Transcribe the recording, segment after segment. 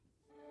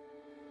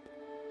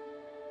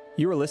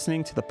You are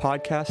listening to the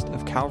podcast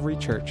of Calvary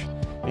Church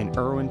in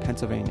Irwin,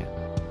 Pennsylvania.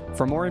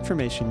 For more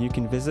information, you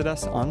can visit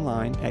us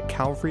online at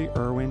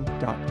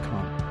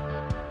calvaryirwin.com.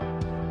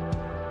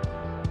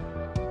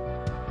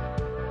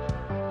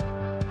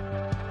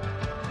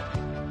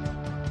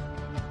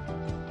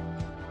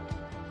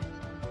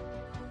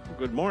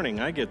 Good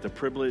morning. I get the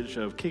privilege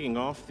of kicking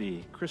off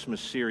the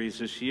Christmas series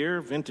this year,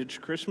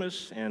 Vintage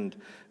Christmas. And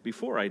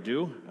before I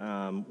do,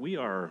 I'm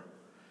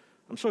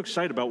so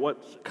excited about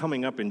what's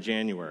coming up in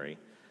January.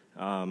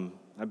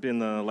 I've been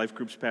the life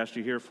groups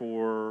pastor here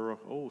for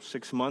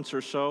 6 months or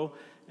so,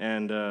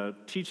 and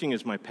teaching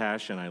is my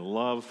passion. I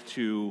love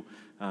to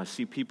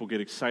see people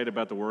get excited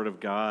about the Word of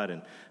God.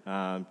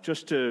 And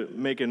just to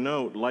make a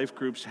note, life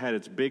groups had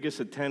its biggest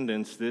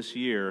attendance this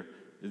year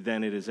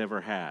than it has ever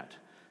had.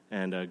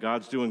 And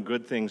God's doing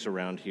good things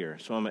around here.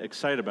 So I'm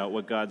excited about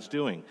what God's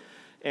doing.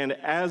 And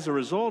as a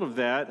result of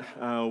that,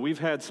 we've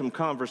had some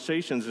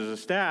conversations as a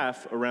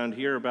staff around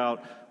here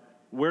about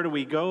where do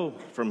we go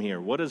from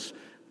here? What does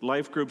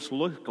life groups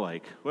look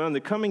like? Well, in the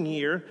coming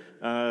year,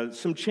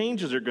 some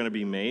changes are going to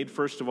be made.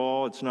 First of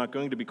all, it's not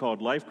going to be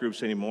called life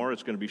groups anymore.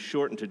 It's going to be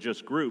shortened to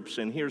just groups.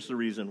 And here's the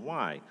reason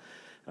why.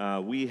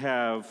 We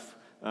have...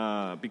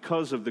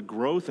 because of the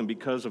growth and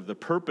because of the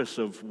purpose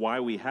of why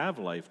we have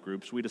life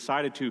groups, we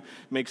decided to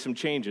make some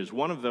changes.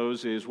 One of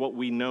those is what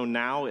we know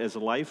now as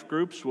life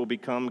groups will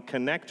become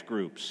connect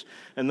groups.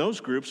 And those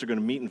groups are going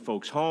to meet in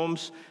folks'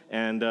 homes,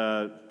 and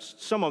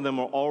some of them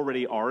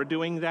already are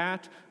doing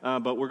that,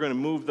 but we're going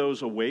to move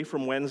those away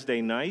from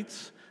Wednesday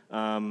nights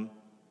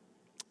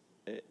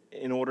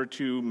in order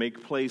to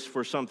make place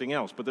for something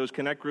else. But those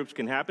connect groups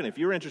can happen. If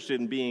you're interested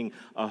in being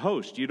a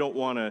host, you don't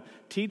want to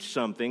teach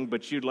something,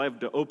 but you'd love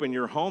to open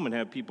your home and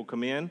have people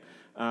come in,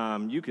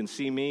 you can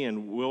see me,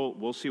 and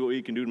we'll see what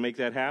we can do to make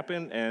that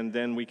happen, and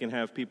then we can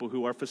have people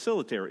who are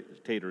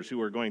facilitators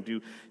who are going to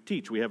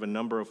teach. We have a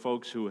number of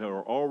folks who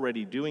are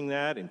already doing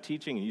that and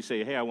teaching, and you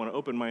say, hey, I want to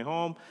open my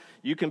home.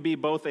 You can be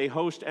both a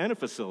host and a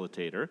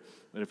facilitator,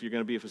 but if you're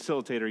going to be a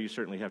facilitator, you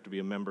certainly have to be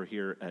a member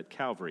here at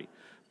Calvary.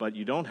 But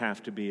you don't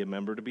have to be a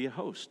member to be a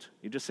host.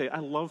 You just say, I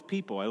love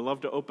people. I love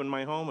to open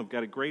my home. I've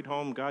got a great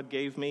home God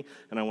gave me,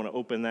 and I want to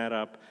open that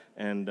up,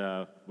 and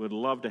would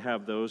love to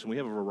have those. And we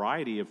have a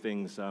variety of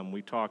things.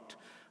 We talked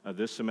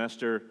this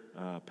semester.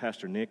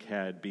 Pastor Nick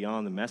had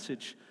Beyond the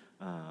Message.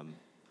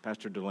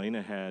 Pastor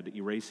Delana had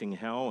Erasing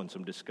Hell and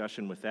some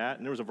discussion with that.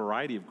 And there was a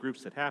variety of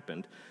groups that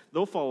happened.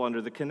 They'll fall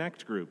under the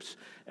connect groups.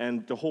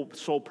 And the whole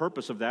sole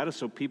purpose of that is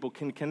so people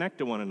can connect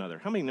to one another.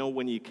 How many know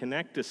when you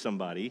connect to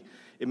somebody,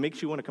 it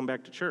makes you want to come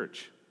back to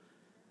church?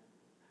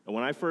 And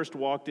when I first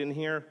walked in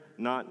here,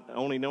 not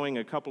only knowing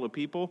a couple of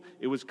people,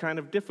 it was kind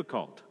of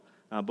difficult.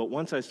 But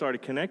once I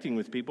started connecting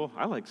with people,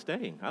 I like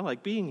staying. I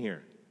like being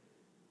here.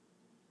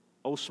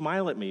 Oh,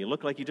 smile at me. You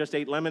look like you just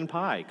ate lemon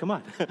pie. Come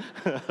on.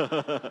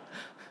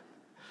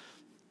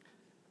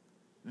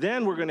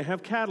 Then we're going to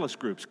have catalyst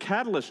groups.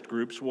 Catalyst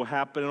groups will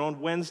happen on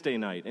Wednesday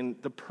night. And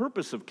the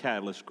purpose of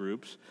catalyst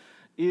groups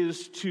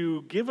is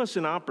to give us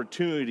an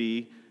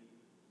opportunity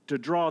to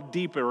draw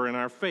deeper in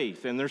our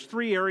faith. And there's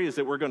 3 areas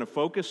that we're going to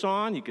focus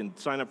on. You can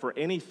sign up for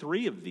any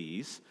 3 of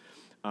these.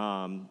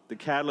 The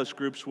catalyst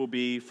groups will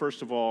be,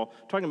 first of all,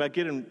 talking about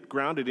getting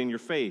grounded in your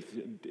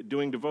faith,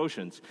 doing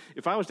devotions.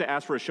 If I was to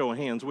ask for a show of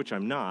hands, which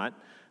I'm not,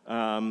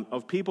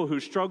 of people who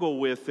struggle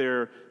with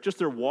their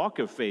walk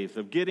of faith,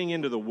 of getting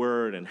into the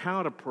Word and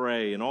how to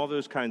pray and all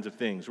those kinds of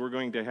things. We're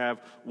going to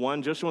have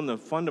one just on the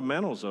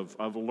fundamentals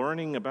of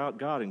learning about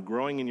God and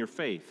growing in your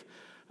faith.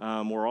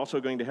 We're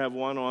also going to have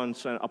one on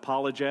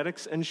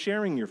apologetics and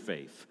sharing your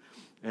faith.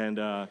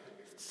 And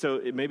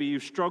so maybe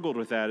you've struggled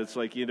with that. It's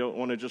like you don't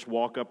want to just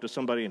walk up to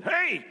somebody and,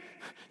 hey,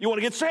 you want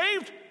to get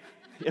saved?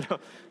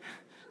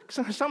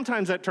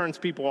 Sometimes that turns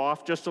people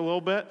off just a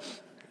little bit.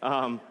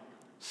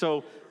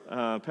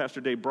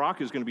 Pastor Dave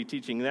Brock is going to be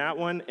teaching that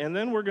one. And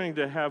then we're going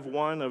to have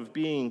one of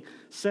being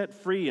set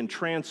free and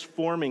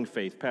transforming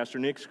faith. Pastor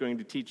Nick's going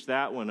to teach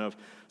that one of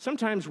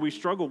sometimes we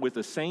struggle with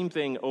the same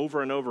thing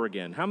over and over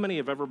again. How many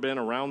have ever been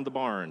around the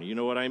barn? You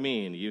know what I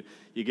mean? You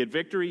get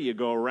victory, you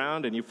go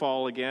around, and you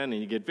fall again,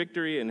 and you get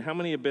victory. And how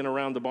many have been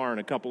around the barn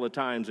a couple of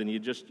times, and you're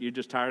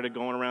just tired of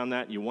going around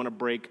that? You want to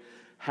break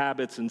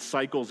habits and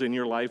cycles in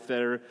your life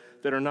that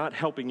are not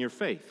helping your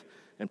faith.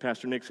 And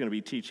Pastor Nick's going to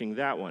be teaching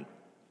that one.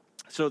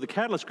 So the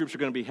catalyst groups are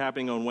going to be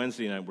happening on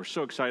Wednesday night. We're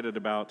so excited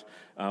about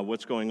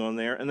what's going on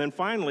there. And then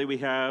finally, we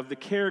have the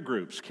care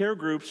groups. Care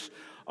groups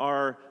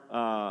are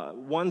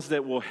ones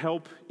that will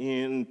help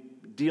in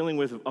dealing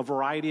with a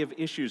variety of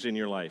issues in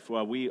your life.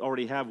 Well, we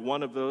already have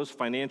one of those,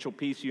 Financial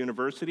Peace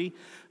University,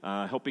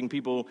 helping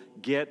people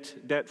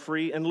get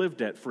debt-free and live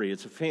debt-free.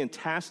 It's a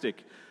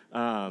fantastic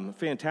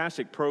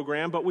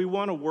program, but we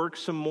want to work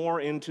some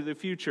more into the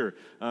future,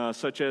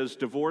 such as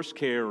divorce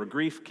care or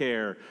grief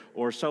care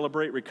or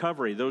Celebrate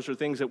Recovery. Those are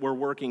things that we're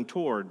working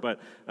toward, but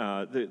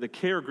the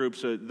care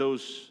groups,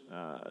 those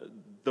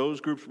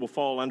groups will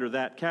fall under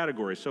that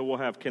category. So we'll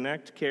have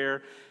Connect,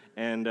 Care,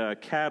 and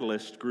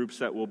Catalyst groups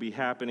that will be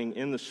happening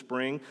in the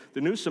spring.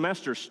 The new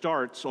semester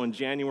starts on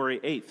January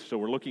 8th, so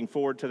we're looking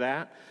forward to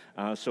that.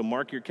 So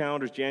mark your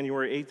calendars,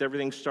 January 8th,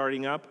 everything's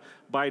starting up.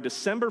 By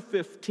December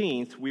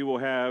 15th, we will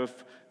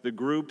have the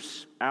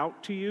groups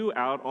out to you,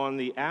 out on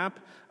the app.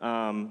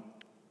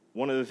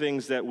 One of the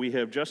things that we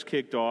have just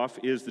kicked off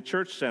is the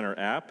Church Center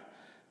app.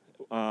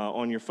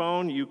 On your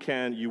phone,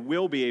 you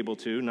will be able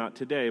to, not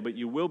today, but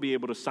you will be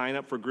able to sign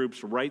up for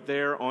groups right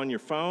there on your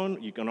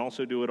phone. You can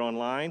also do it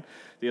online.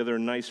 The other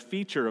nice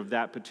feature of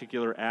that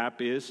particular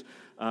app is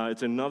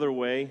it's another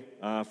way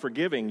for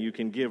giving. You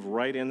can give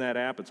right in that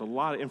app. It's a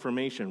lot of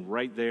information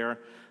right there.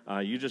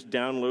 You just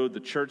download the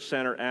Church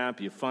Center app,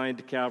 you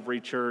find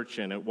Calvary Church,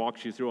 and it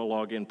walks you through a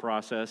login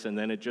process, and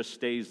then it just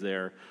stays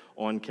there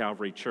on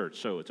Calvary Church.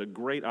 So it's a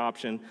great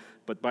option,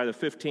 but by the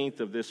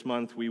 15th of this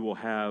month, we will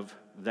have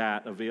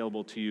that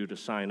available to you to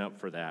sign up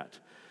for that.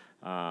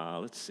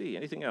 Let's see,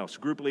 anything else?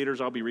 Group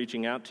leaders, I'll be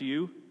reaching out to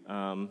you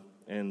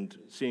and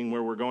seeing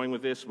where we're going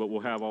with this, but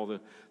we'll have all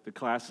the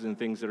classes and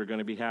things that are going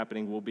to be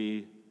happening. We'll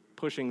be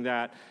pushing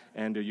that,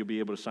 and you'll be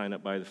able to sign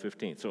up by the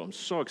 15th. So I'm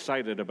so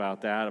excited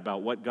about that,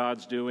 about what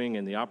God's doing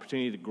and the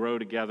opportunity to grow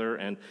together.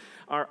 And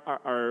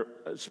our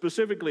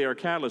specifically our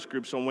Catalyst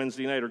groups on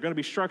Wednesday night are going to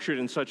be structured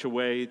in such a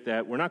way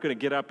that we're not going to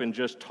get up and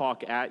just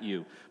talk at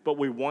you, but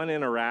we want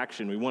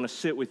interaction. We want to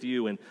sit with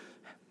you. And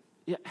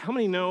how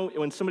many know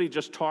when somebody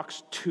just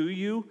talks to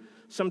you,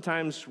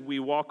 sometimes we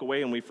walk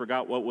away and we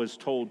forgot what was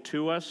told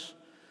to us?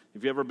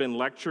 Have you ever been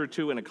lectured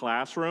to in a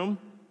classroom?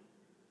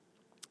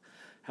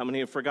 How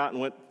many have forgotten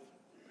what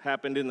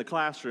happened in the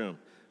classroom?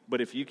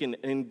 But if you can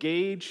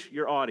engage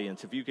your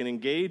audience, if you can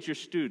engage your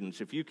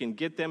students, if you can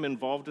get them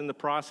involved in the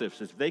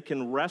process, if they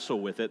can wrestle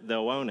with it,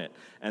 they'll own it.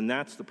 And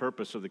that's the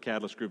purpose of the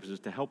Catalyst groups, is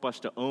to help us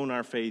to own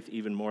our faith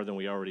even more than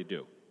we already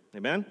do.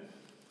 Amen?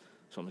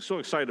 So I'm so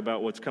excited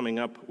about what's coming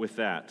up with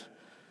that.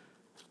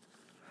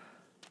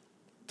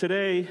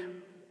 Today,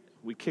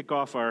 we kick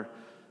off our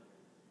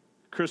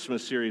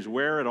Christmas series,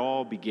 Where It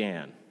All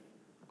Began.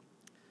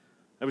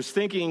 I was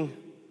thinking,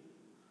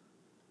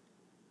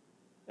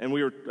 and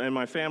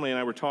my family and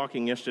I were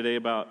talking yesterday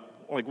about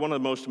like one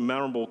of the most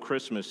memorable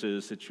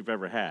Christmases that you've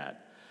ever had.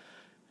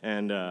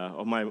 And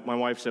my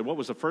wife said, "What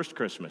was the first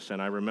Christmas?"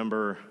 And I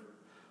remember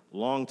a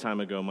long time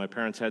ago, my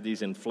parents had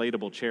these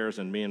inflatable chairs,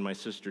 and me and my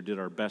sister did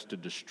our best to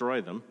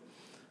destroy them.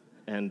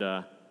 And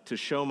to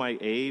show my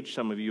age,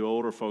 some of you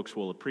older folks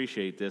will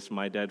appreciate this.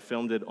 My dad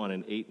filmed it on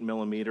an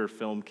 8mm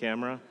film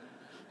camera.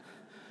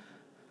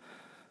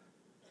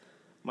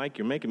 Mike,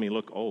 you're making me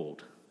look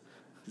old.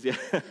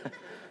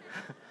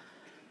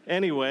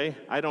 Anyway,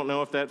 I don't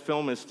know if that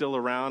film is still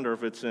around or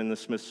if it's in the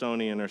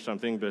Smithsonian or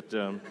something, but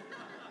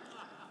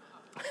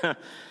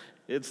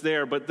it's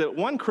there. But the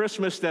one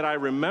Christmas that I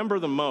remember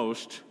the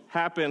most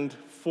happened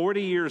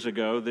 40 years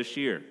ago this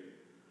year.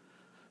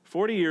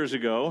 40 years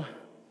ago,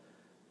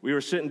 we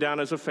were sitting down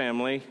as a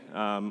family.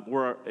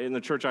 We're in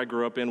the church I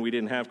grew up in. We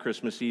didn't have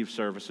Christmas Eve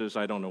services.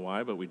 I don't know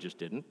why, but we just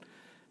didn't.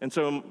 And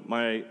so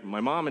my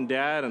mom and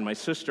dad and my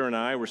sister and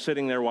I were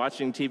sitting there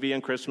watching TV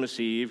on Christmas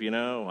Eve. You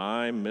know,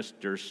 I'm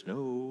Mr.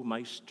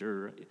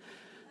 Snowmeister.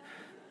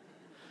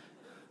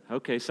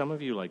 Okay, some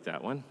of you like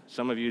that one.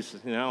 Some of you,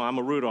 I'm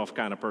a Rudolph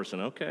kind of person.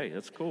 Okay,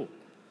 that's cool.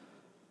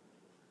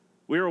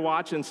 We were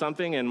watching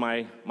something, and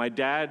my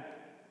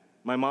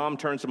mom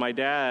turns to my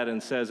dad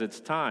and says, "It's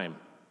time."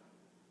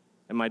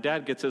 And my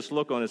dad gets this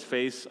look on his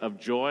face of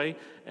joy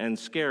and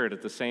scared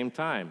at the same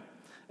time.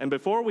 And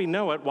before we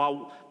know it,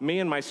 while me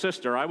and my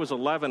sister, I was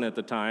 11 at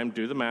the time,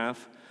 do the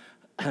math,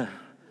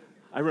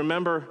 I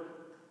remember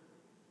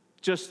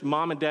just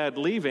mom and dad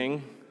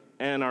leaving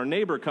and our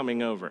neighbor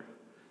coming over.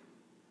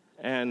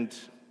 And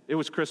it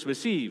was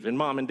Christmas Eve, and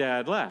mom and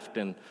dad left.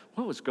 And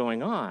what was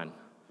going on?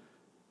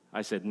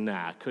 I said,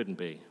 "Nah, couldn't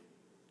be."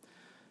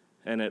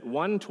 And at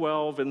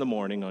 1:12 in the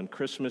morning on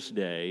Christmas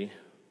Day,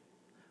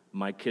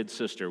 my kid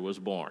sister was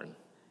born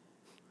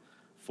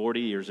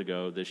 40 years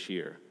ago this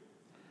year.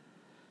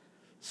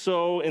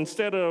 So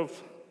instead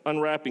of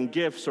unwrapping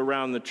gifts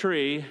around the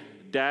tree,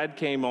 Dad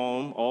came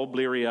home all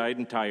bleary-eyed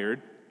and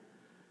tired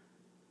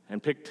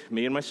and picked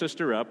me and my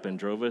sister up and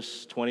drove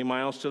us 20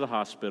 miles to the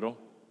hospital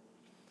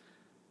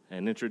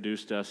and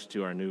introduced us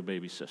to our new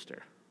baby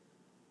sister.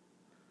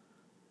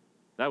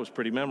 That was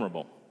pretty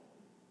memorable.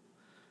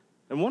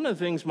 And one of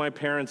the things my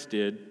parents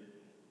did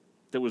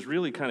that was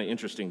really kind of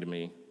interesting to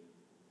me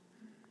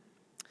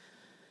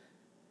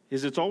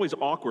is it's always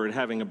awkward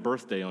having a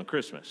birthday on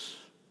Christmas,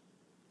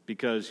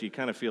 because you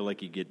kind of feel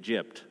like you get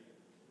gypped,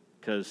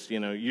 because,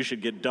 you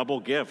should get double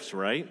gifts,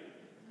 right?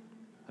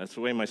 That's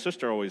the way my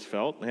sister always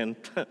felt, and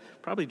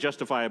probably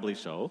justifiably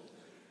so.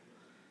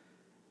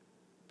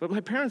 But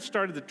my parents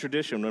started the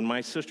tradition when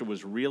my sister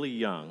was really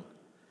young,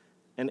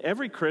 and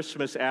every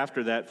Christmas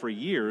after that for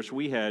years,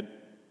 we had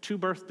 2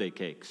 birthday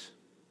cakes.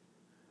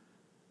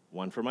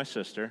 One for my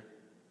sister,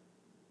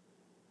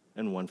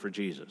 and one for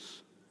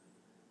Jesus.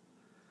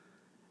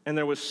 And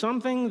there was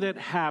something that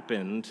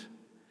happened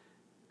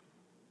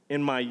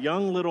in my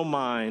young little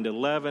mind,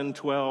 11,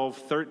 12,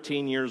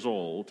 13 years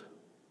old,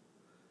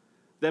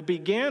 that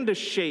began to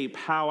shape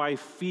how I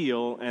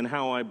feel and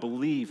how I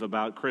believe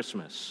about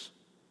Christmas.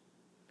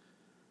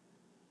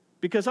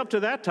 Because up to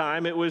that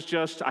time, it was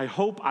just, I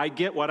hope I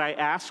get what I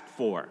asked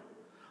for.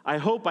 I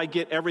hope I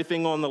get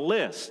everything on the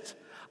list.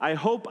 I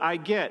hope I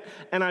get.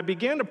 And I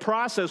began to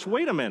process,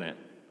 wait a minute.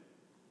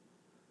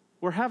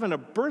 We're having a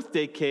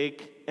birthday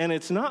cake, and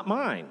it's not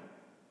mine.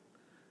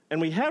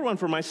 And we had one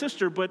for my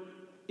sister, but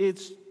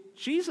it's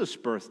Jesus'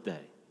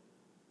 birthday.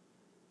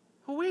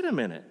 Well, wait a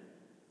minute.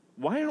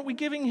 Why aren't we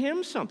giving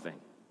him something?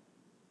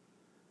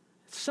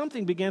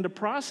 Something began to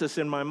process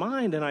in my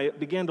mind, and I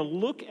began to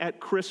look at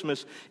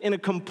Christmas in a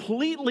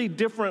completely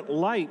different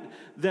light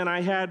than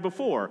I had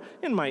before,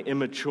 in my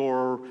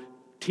immature,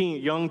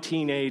 young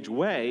teenage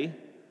way.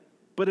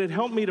 But it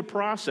helped me to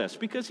process,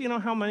 because you know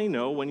how many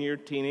know when you're a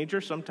teenager,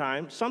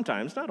 sometimes,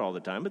 not all the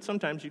time, but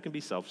sometimes you can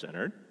be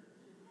self-centered.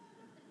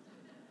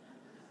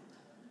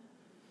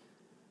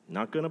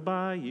 Not going to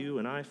buy you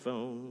an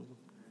iPhone.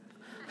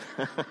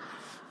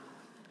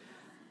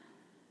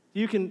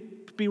 You can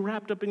be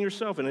wrapped up in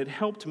yourself, and it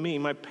helped me.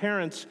 My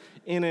parents,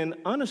 in an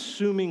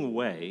unassuming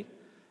way,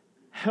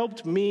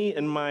 helped me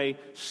and my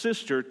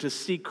sister to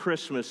see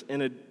Christmas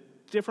in a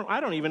different, I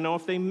don't even know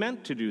if they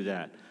meant to do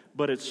that,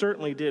 but it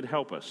certainly did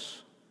help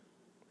us.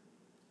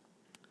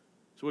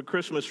 So what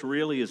Christmas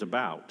really is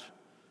about,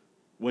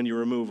 when you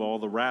remove all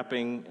the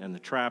wrapping and the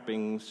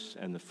trappings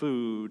and the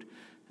food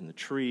and the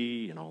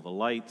tree and all the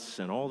lights,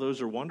 and all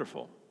those are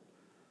wonderful,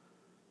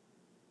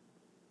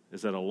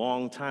 is that a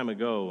long time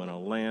ago in a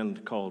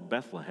land called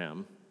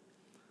Bethlehem,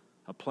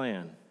 a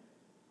plan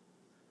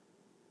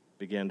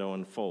began to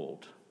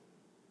unfold.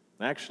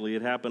 Actually,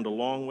 it happened a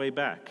long way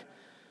back.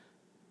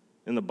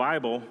 In the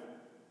Bible,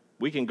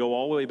 we can go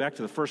all the way back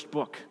to the first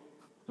book,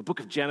 the book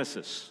of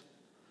Genesis.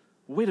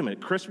 Wait a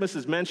minute, Christmas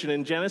is mentioned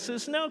in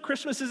Genesis? No,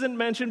 Christmas isn't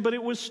mentioned, but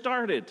it was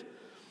started.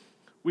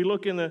 We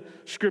look in the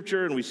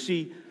scripture and we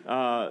see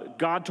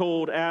God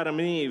told Adam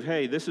and Eve,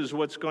 hey, this is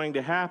what's going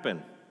to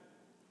happen.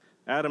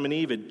 Adam and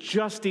Eve had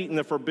just eaten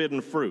the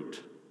forbidden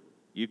fruit.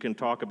 You can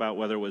talk about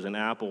whether it was an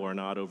apple or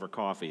not over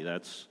coffee.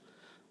 It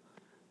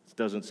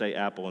doesn't say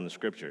apple in the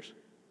scriptures.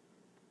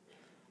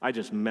 I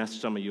just messed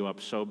some of you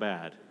up so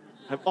bad.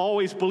 I've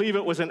always believed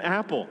it was an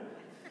apple.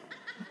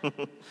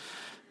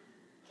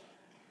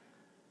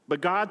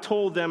 But God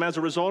told them, as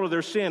a result of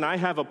their sin, I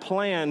have a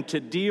plan to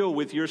deal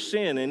with your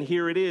sin. And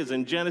here it is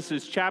in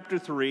Genesis chapter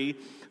 3,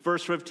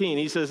 verse 15.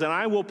 He says, and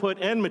I will put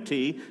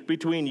enmity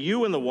between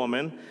you and the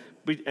woman,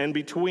 and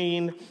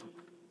between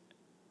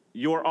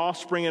your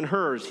offspring and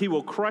hers. He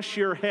will crush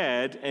your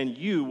head, and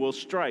you will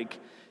strike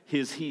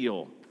his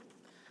heel.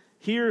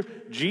 Here,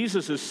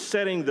 Jesus is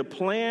setting the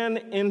plan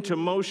into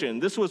motion.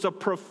 This was a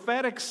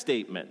prophetic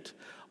statement,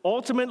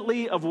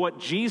 ultimately, of what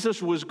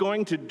Jesus was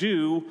going to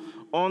do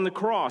on the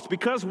cross.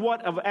 Because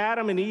what of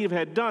Adam and Eve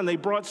had done, they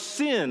brought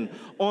sin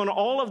on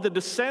all of the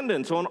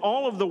descendants, on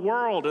all of the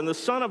world, and the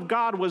Son of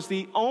God was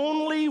the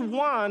only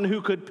one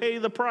who could pay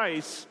the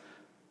price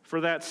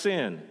for that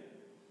sin.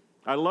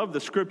 I love the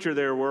scripture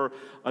there where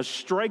a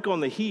strike on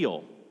the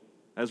heel,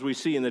 as we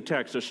see in the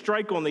text, a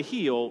strike on the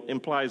heel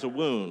implies a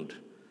wound,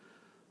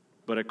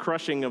 but a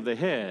crushing of the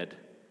head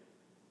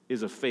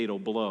is a fatal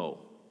blow.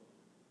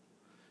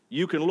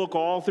 You can look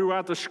all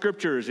throughout the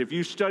scriptures. If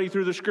you study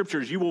through the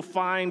scriptures, you will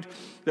find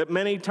that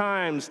many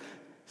times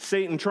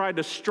Satan tried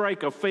to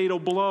strike a fatal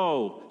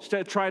blow,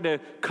 tried to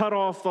cut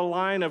off the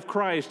line of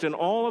Christ, and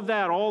all of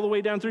that, all the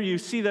way down through. You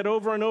see that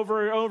over and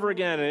over and over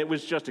again, and it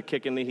was just a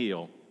kick in the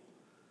heel.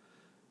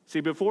 See,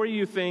 before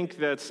you think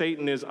that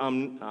Satan is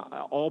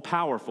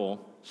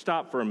all-powerful,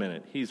 stop for a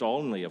minute. He's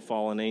only a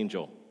fallen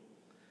angel,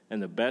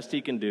 and the best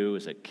he can do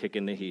is a kick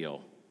in the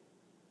heel.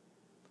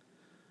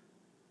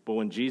 But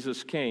when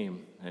Jesus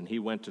came and he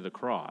went to the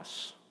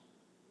cross,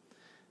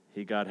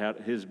 he got out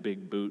his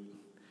big boot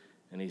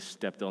and he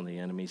stepped on the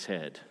enemy's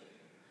head,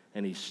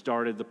 and he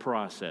started the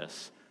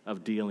process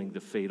of dealing the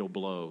fatal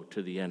blow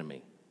to the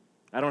enemy.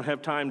 I don't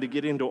have time to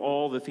get into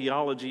all the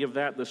theology of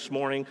that this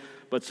morning,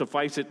 but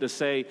suffice it to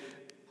say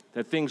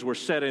that things were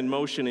set in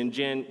motion in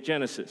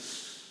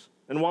Genesis.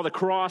 And while the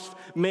cross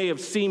may have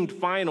seemed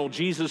final,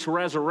 Jesus'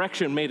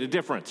 resurrection made a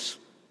difference.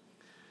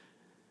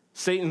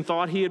 Satan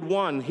thought he had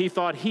won. He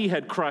thought he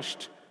had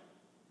crushed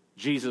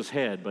Jesus'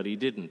 head, but he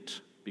didn't,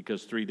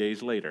 because 3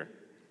 days later,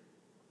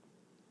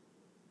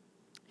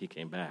 he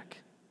came back.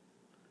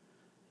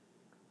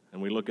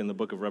 And we look in the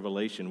book of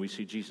Revelation, we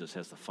see Jesus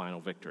has the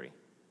final victory.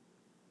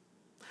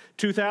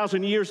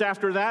 2,000 years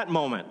after that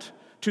moment,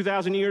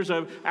 2,000 years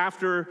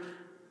after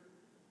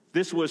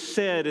this was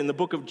said in the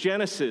book of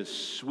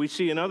Genesis, we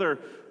see another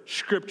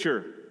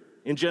scripture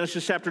in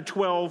Genesis chapter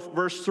 12,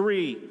 verse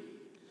 3,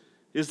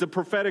 is the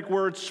prophetic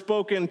word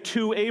spoken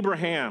to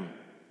Abraham.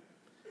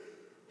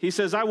 He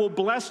says, I will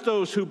bless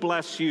those who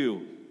bless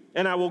you,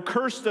 and I will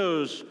curse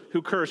those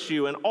who curse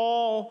you, and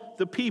all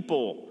the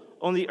people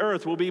on the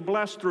earth will be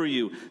blessed through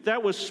you.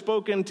 That was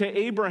spoken to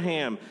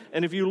Abraham.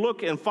 And if you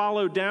look and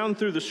follow down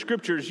through the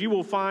scriptures, you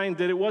will find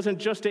that it wasn't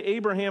just to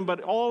Abraham,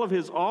 but all of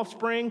his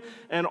offspring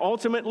and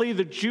ultimately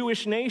the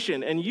Jewish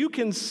nation. And you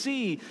can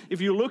see,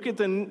 if you look at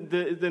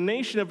the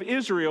nation of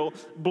Israel,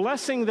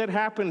 blessing that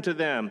happened to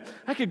them.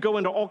 I could go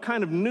into all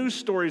kind of news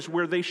stories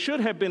where they should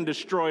have been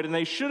destroyed and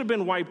they should have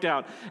been wiped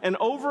out. And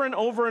over and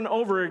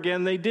over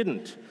again, they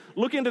didn't.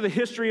 Look into the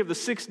history of the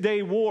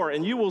 6-Day War,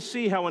 and you will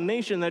see how a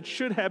nation that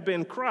should have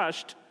been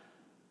crushed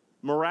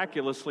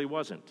miraculously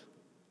wasn't.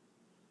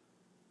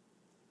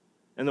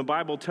 And the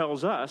Bible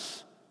tells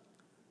us,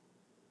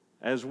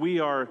 as we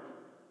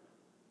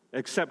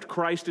accept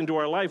Christ into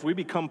our life, we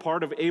become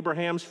part of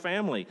Abraham's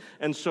family.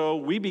 And so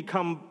we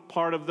become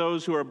part of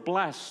those who are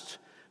blessed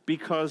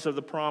because of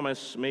the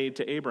promise made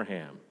to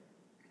Abraham.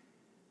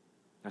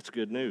 That's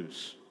good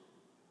news.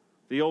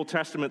 The Old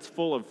Testament's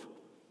full of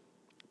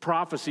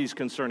prophecies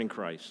concerning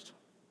Christ.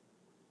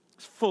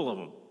 It's full of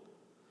them.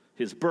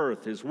 His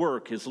birth, his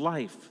work, his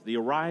life, the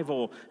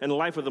arrival and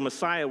life of the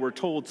Messiah were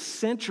told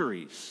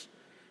centuries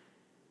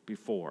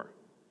before.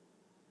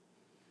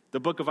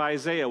 The book of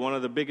Isaiah, one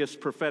of the biggest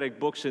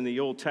prophetic books in the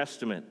Old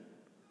Testament,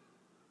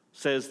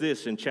 says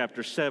this in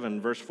chapter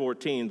 7, verse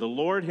 14, "The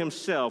Lord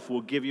himself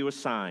will give you a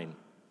sign.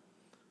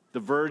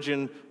 The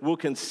virgin will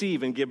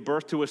conceive and give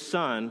birth to a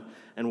son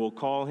and will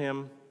call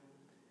him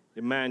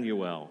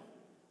Emmanuel."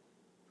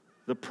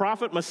 The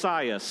prophet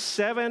Messiah,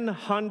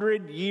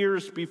 700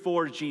 years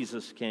before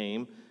Jesus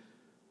came,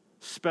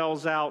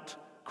 spells out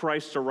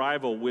Christ's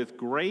arrival with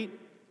great,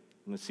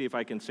 let's see if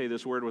I can say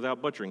this word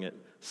without butchering it,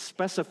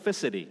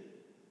 specificity.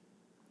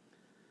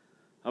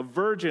 A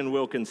virgin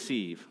will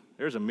conceive.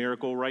 There's a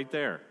miracle right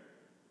there.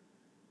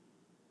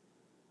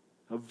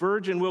 A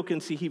virgin will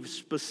conceive. He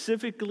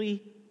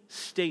specifically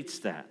states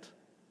that.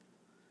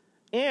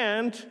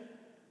 And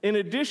in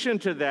addition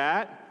to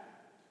that,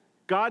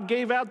 God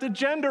gave out the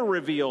gender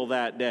reveal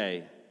that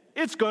day.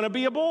 It's going to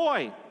be a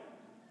boy.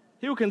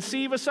 He will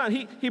conceive a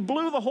son. He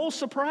blew the whole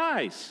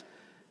surprise.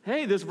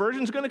 Hey, this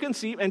virgin's going to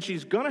conceive, and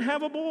she's going to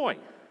have a boy.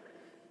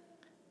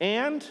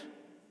 And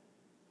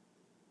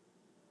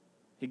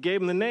he gave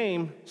him the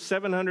name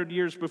 700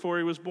 years before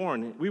he was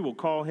born. We will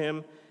call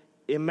him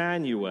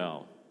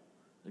Emmanuel,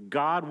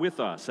 God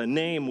with us, a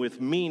name with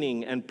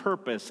meaning and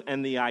purpose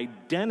and the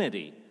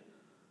identity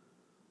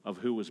of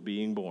who was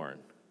being born.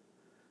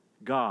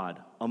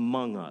 God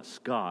among us,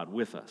 God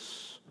with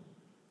us.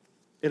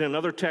 In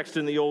another text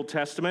in the Old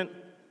Testament,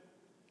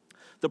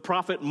 the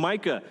prophet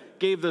Micah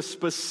gave the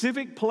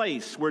specific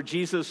place where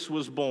Jesus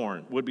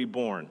would be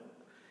born.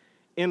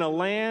 In a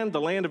land,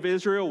 the land of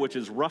Israel, which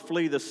is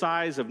roughly the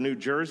size of New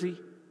Jersey,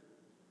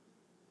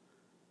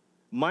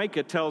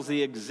 Micah tells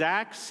the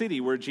exact city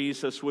where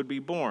Jesus would be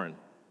born.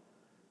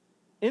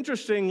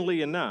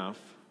 Interestingly enough,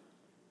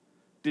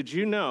 did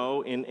you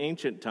know in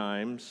ancient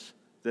times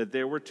that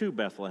there were 2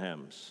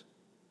 Bethlehems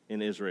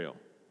in Israel?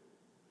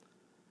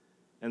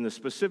 And the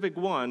specific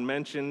one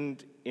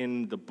mentioned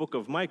in the book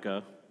of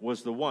Micah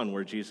was the one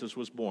where Jesus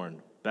was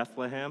born,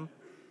 Bethlehem,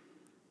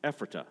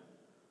 Ephratah.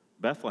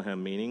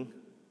 Bethlehem meaning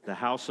the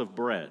house of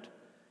bread.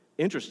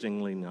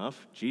 Interestingly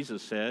enough,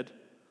 Jesus said,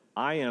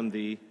 "I am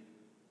the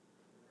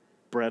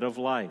bread of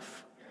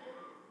life."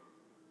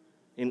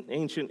 In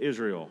ancient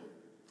Israel.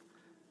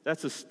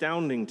 That's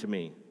astounding to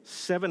me.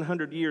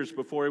 700 years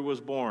before he was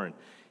born.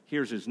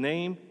 Here's his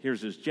name,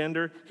 here's his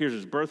gender, here's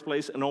his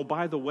birthplace, and oh,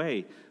 by the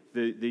way,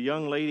 the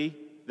young lady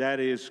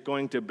that is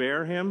going to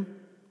bear him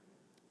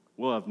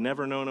will have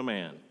never known a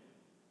man.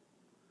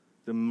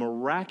 The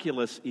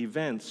miraculous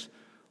events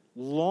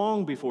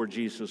long before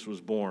Jesus was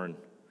born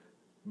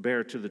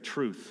bear to the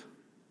truth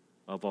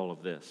of all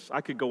of this.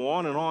 I could go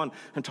on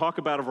and talk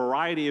about a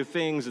variety of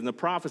things and the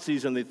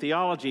prophecies and the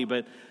theology,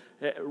 but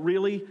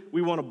really,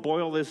 we want to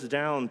boil this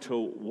down to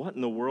what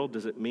in the world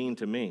does it mean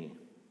to me?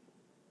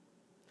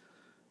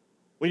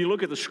 When you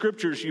look at the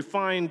scriptures, you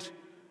find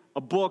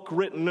a book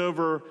written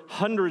over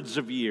hundreds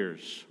of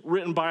years,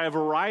 written by a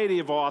variety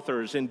of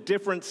authors in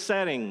different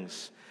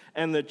settings,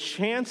 and the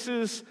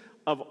chances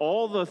of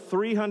all the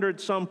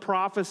 300-some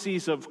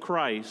prophecies of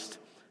Christ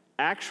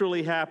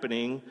actually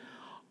happening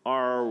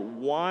are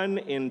 1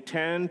 in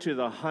 10 to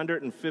the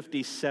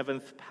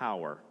 157th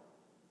power.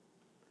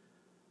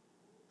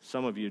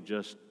 Some of you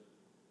just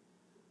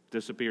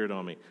disappeared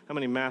on me. How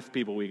many math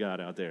people we got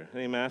out there?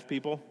 Any math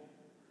people?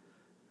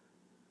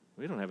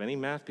 We don't have any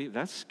math people.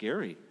 That's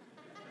scary.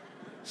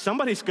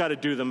 Somebody's got to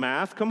do the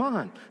math. Come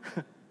on.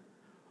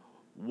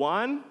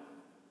 1.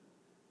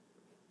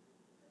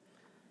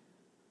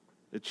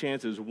 The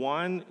chance is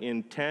 1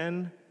 in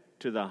 10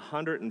 to the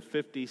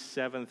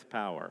 157th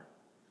power.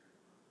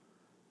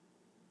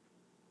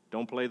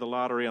 Don't play the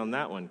lottery on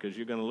that one because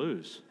you're going to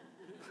lose.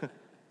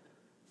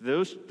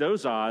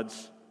 Those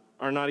odds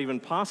are not even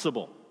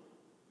possible.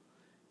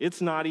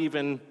 It's not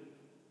even,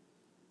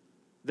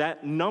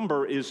 that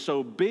number is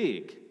so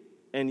big.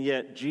 And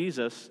yet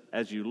Jesus,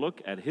 as you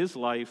look at his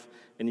life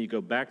and you go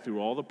back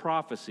through all the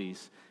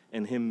prophecies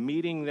and him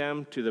meeting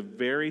them to the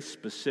very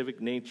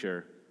specific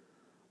nature,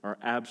 are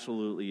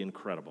absolutely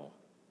incredible.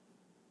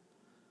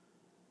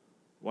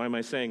 Why am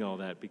I saying all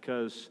that?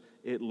 Because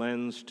it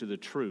lends to the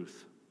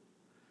truth.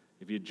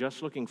 If you're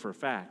just looking for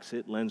facts,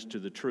 it lends to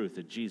the truth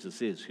that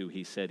Jesus is who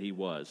he said he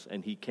was,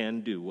 and he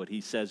can do what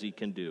he says he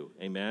can do.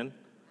 Amen?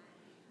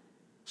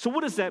 So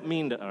what does that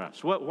mean to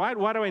us? Why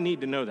do I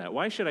need to know that?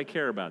 Why should I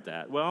care about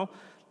that? Well,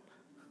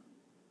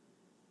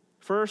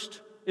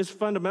 first, it's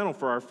fundamental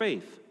for our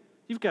faith.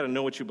 You've got to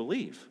know what you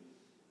believe.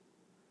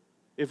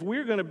 If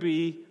we're going to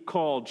be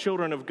called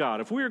children of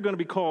God, if we're going to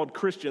be called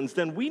Christians,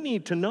 then we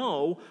need to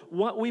know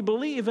what we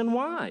believe and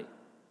why.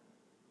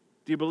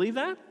 Do you believe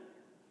that?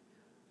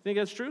 Think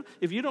that's true?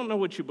 If you don't know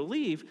what you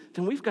believe,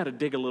 then we've got to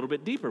dig a little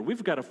bit deeper.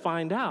 We've got to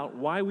find out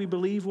why we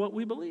believe what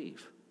we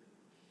believe.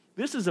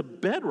 This is a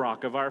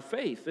bedrock of our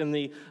faith. In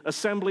the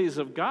assemblies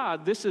of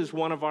God, this is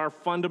one of our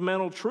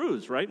fundamental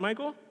truths, right,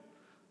 Michael?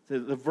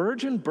 The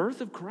virgin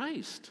birth of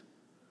Christ.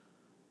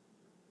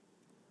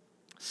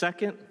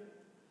 Second,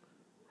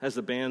 as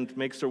the band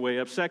makes their way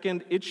up,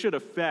 second, it should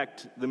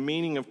affect the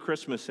meaning of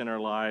Christmas in our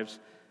lives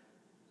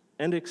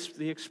and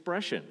the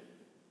expression.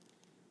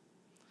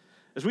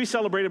 As we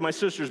celebrated my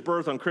sister's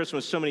birth on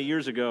Christmas so many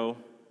years ago,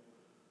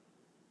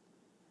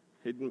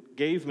 it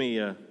gave me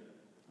a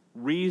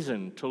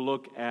reason to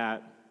look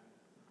at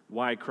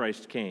why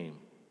Christ came.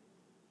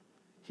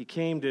 He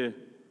came to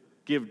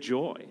give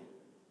joy.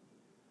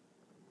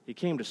 He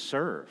came to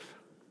serve.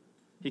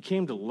 He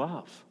came to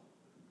love.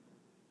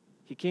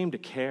 He came to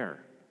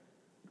care.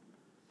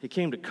 He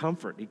came to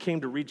comfort. He came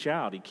to reach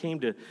out. He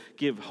came to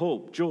give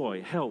hope,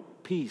 joy,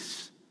 help,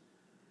 peace.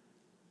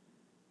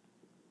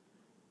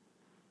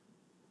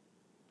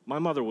 My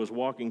mother was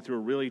walking through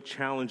a really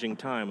challenging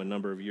time a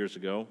number of years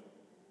ago.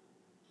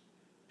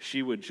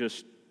 She would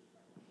just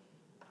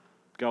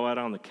go out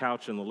on the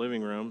couch in the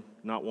living room,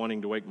 not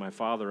wanting to wake my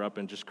father up,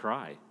 and just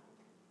cry.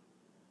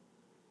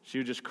 She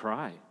would just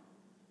cry.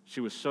 She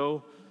was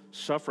so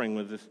suffering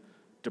with this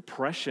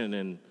depression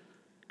and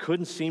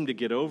couldn't seem to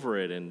get over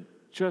it and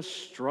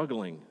just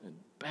struggling and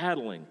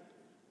battling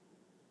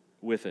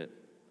with it.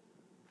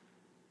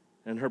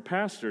 And her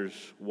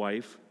pastor's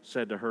wife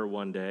said to her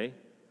one day,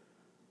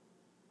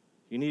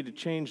 "You need to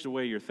change the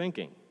way you're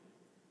thinking."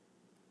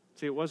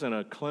 See, it wasn't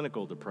a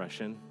clinical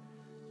depression.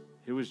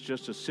 It was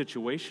just a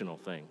situational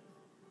thing.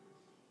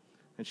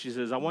 And she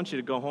says, "I want you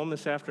to go home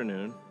this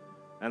afternoon,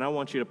 and I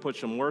want you to put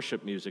some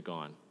worship music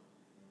on.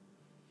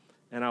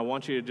 And I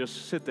want you to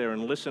just sit there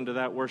and listen to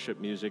that worship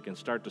music and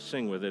start to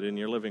sing with it in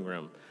your living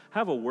room.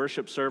 Have a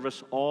worship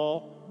service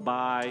all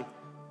by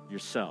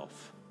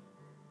yourself."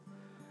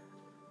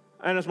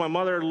 And as my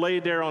mother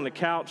laid there on the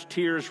couch,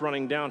 tears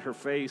running down her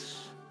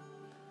face,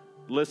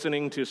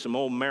 listening to some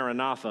old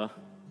Maranatha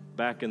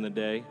back in the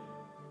day.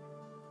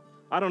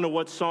 I don't know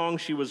what song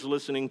she was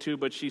listening to,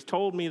 but she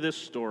told me this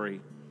story.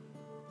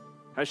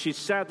 As she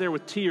sat there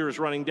with tears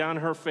running down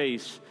her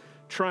face,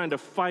 trying to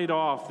fight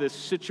off this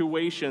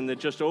situation that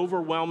just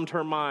overwhelmed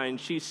her mind,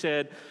 she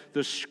said,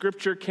 "The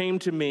scripture came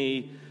to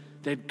me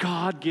that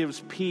God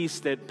gives peace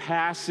that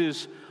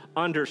passes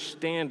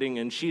understanding."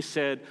 And she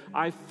said,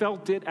 "I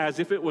felt it as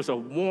if it was a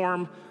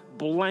warm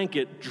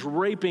blanket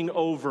draping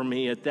over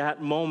me at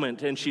that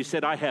moment." And she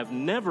said, "I have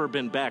never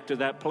been back to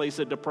that place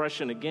of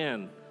depression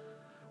again."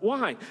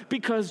 Why?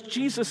 Because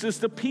Jesus is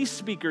the peace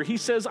speaker. He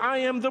says, "I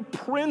am the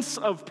Prince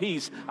of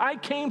Peace. I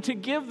came to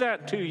give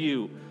that to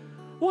you."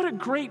 What a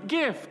great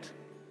gift.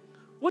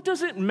 What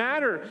does it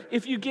matter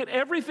if you get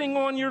everything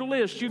on your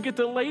list? You get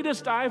the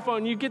latest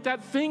iPhone, you get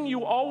that thing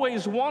you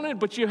always wanted,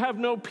 but you have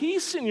no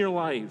peace in your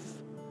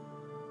life.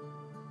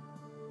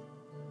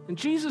 And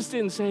Jesus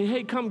didn't say,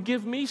 "Hey, come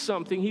give me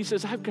something." He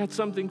says, "I've got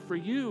something for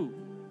you.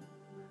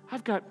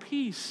 I've got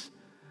peace.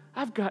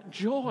 I've got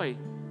joy.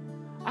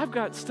 I've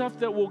got stuff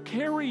that will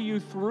carry you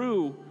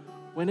through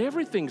when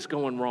everything's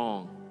going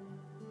wrong.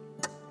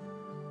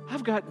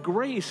 I've got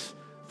grace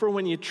for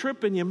when you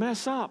trip and you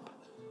mess up."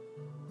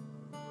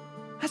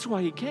 That's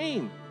why he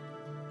came.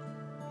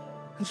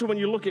 And so when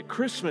you look at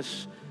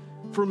Christmas,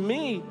 for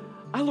me,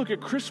 I look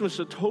at Christmas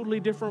a totally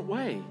different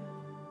way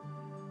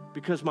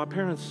because my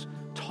parents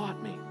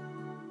taught me.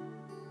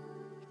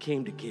 He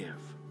came to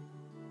give.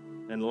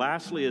 And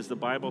lastly, as the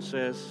Bible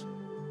says,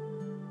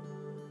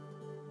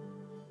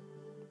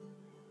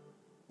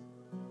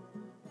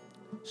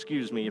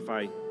 excuse me if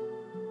I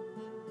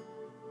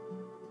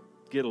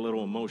get a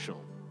little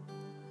emotional.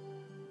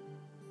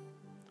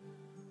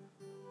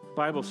 The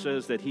Bible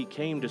says that he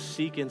came to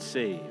seek and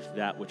save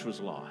that which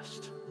was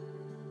lost.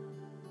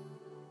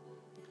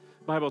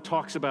 The Bible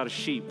talks about a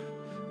sheep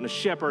and a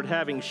shepherd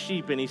having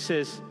sheep, and he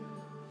says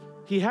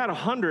he had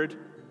 100,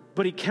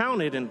 but he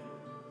counted and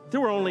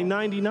there were only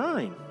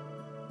 99.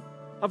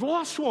 I've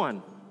lost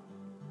one.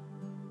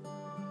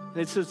 And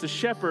it says the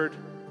shepherd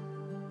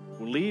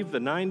will leave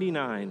the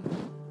 99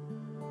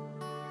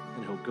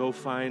 and he'll go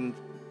find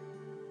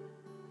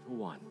the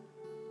one.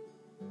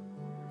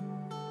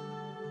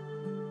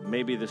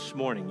 Maybe this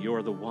morning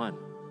you're the one.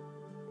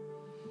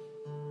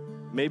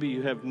 Maybe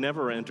you have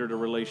never entered a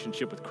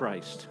relationship with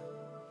Christ.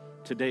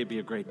 Today be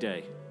a great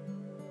day.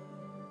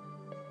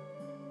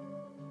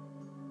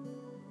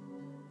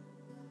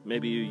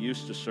 Maybe you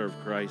used to serve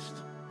Christ,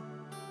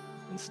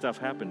 and stuff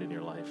happened in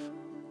your life.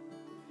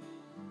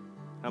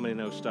 How many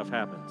know stuff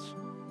happens?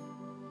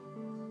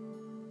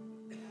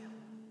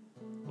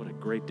 What a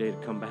great day to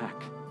come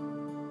back.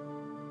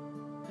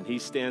 And he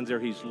stands there,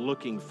 he's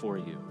looking for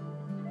you.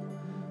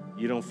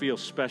 You don't feel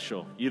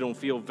special. You don't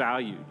feel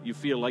valued. You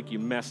feel like you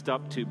messed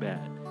up too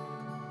bad.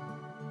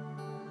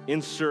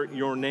 Insert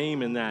your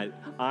name in that.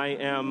 I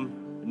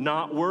am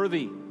not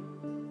worthy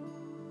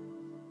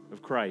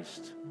of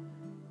Christ.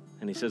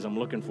 And he says, I'm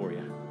looking for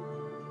you.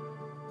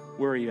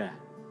 Where are you at?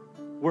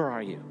 Where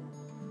are you?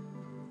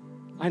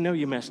 I know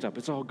you messed up.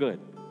 It's all good.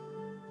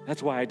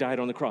 That's why I died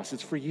on the cross.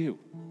 It's for you.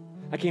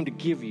 I came to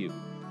give you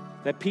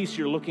that peace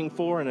you're looking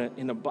for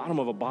in the bottom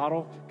of a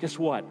bottle. Guess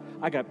what?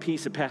 I got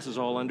peace that passes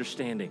all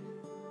understanding.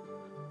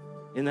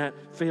 In that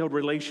failed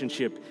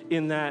relationship,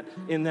 in that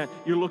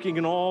you're looking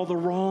in all the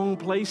wrong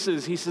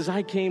places. He says,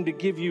 I came to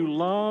give you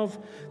love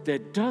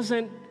that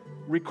doesn't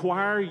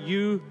require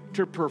you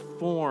to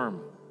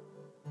perform.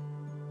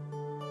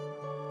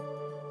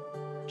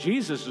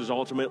 Jesus is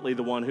ultimately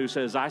the one who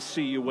says, I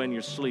see you when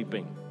you're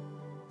sleeping,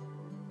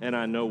 and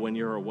I know when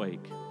you're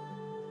awake.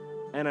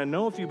 And I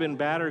know if you've been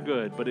bad or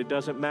good, but it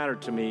doesn't matter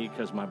to me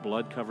because my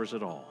blood covers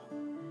it all.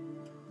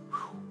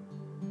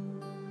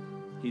 Whew.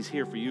 He's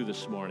here for you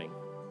this morning.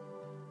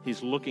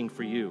 He's looking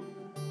for you,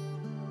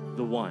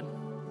 the one.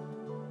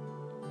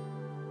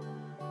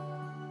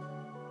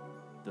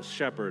 The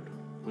shepherd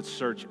would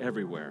search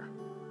everywhere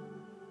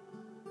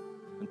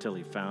until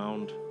he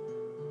found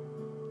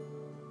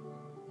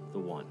the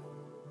one.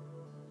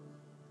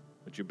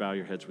 Would you bow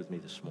your heads with me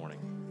this morning?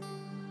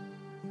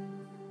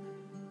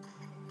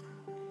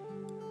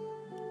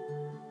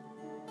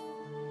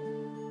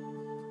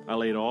 I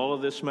laid all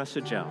of this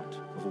message out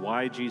of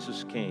why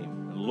Jesus came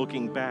and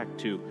looking back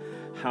to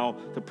how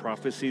the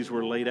prophecies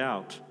were laid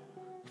out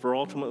for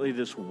ultimately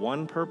this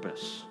one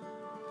purpose.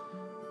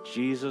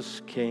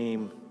 Jesus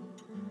came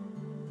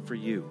for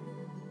you.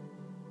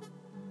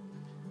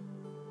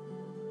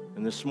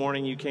 And this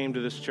morning you came to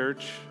this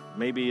church.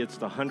 Maybe it's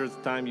the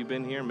 100th time you've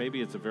been here.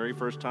 Maybe it's the very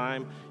first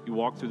time you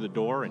walked through the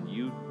door and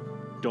you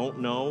didn't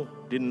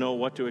know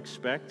what to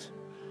expect.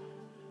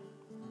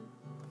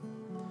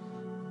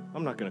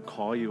 I'm not going to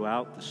call you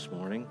out this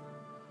morning.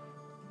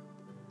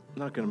 I'm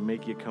not going to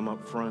make you come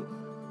up front.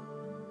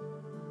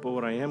 But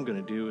what I am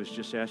going to do is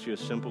just ask you a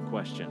simple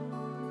question.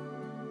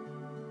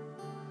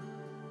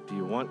 Do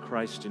you want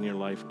Christ in your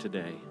life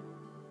today?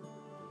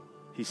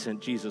 He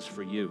sent Jesus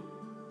for you.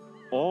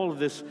 All of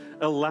this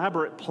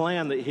elaborate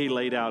plan that he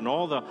laid out and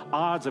all the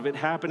odds of it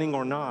happening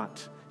or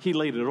not, he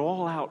laid it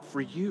all out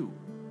for you.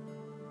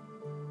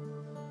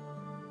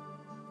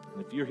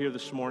 And if you're here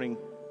this morning,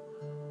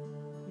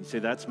 you say,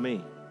 that's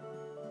me.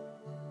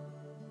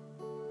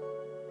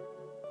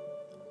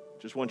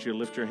 Just want you to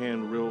lift your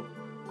hand real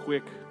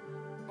quick.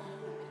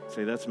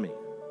 Say, that's me.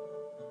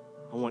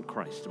 I want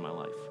Christ in my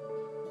life.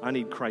 I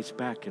need Christ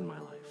back in my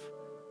life.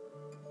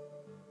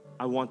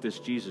 I want this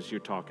Jesus you're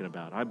talking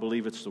about. I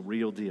believe it's the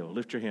real deal.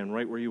 Lift your hand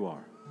right where you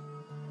are.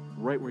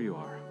 Right where you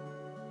are.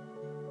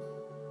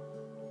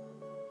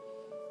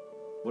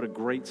 What a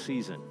great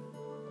season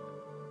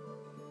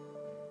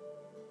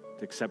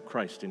to accept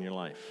Christ in your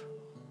life.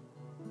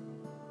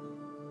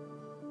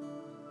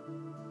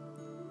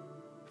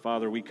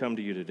 Father, we come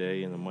to you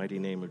today in the mighty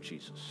name of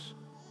Jesus.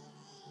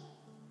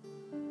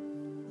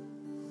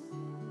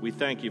 We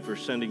thank you for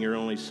sending your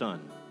only Son.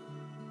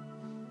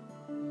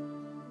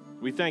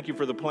 We thank you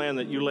for the plan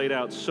that you laid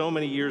out so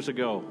many years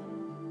ago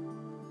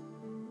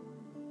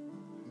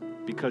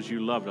because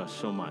you loved us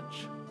so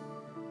much.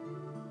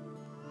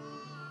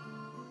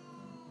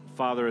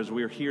 Father, as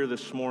we're here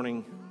this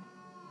morning,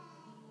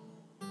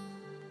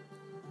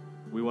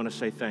 we want to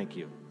say thank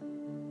you.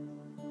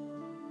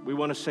 We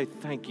want to say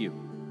thank you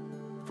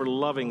for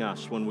loving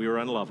us when we were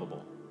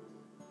unlovable,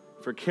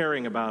 for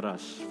caring about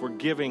us, for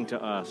giving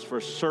to us, for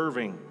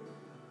serving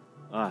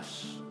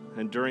us.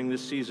 And during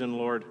this season,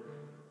 Lord,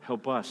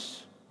 help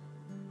us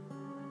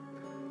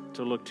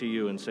to look to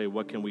you and say,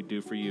 what can we do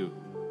for you?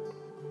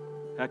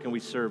 How can we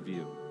serve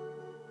you?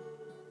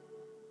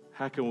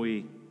 How can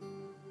we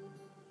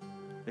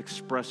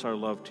express our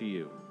love to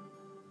you?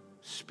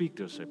 Speak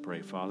to us, I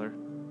pray, Father.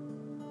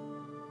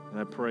 And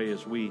I pray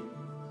as we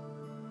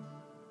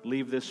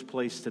leave this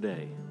place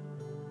today,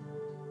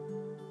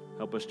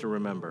 help us to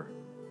remember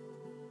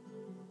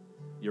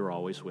you're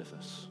always with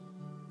us.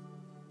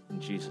 In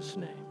Jesus'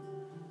 name.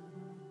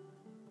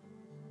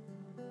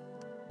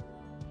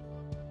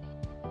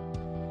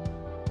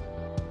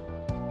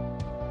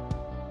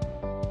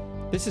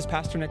 This is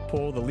Pastor Nick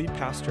Pohl, the lead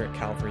pastor at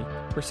Calvary.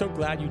 We're so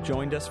glad you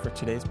joined us for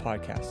today's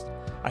podcast.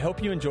 I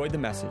hope you enjoyed the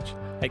message.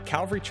 At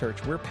Calvary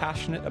Church, we're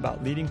passionate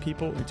about leading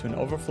people into an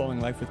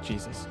overflowing life with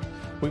Jesus.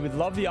 We would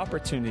love the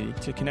opportunity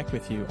to connect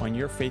with you on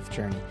your faith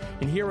journey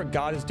and hear what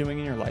God is doing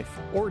in your life,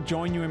 or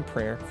join you in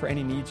prayer for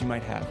any needs you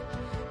might have.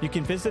 You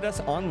can visit us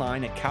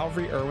online at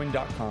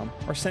calvaryirwin.com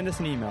or send us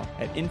an email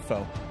at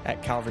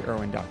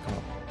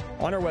info@calvaryirwin.com.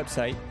 On our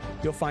website,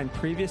 you'll find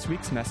previous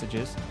week's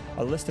messages,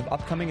 a list of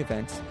upcoming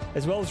events,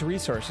 as well as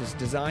resources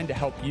designed to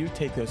help you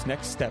take those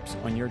next steps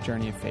on your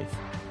journey of faith.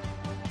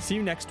 See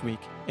you next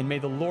week, and may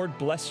the Lord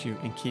bless you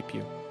and keep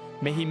you.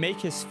 May he make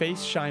his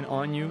face shine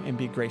on you and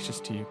be gracious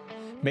to you.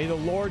 May the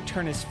Lord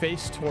turn his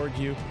face toward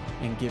you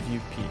and give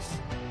you peace.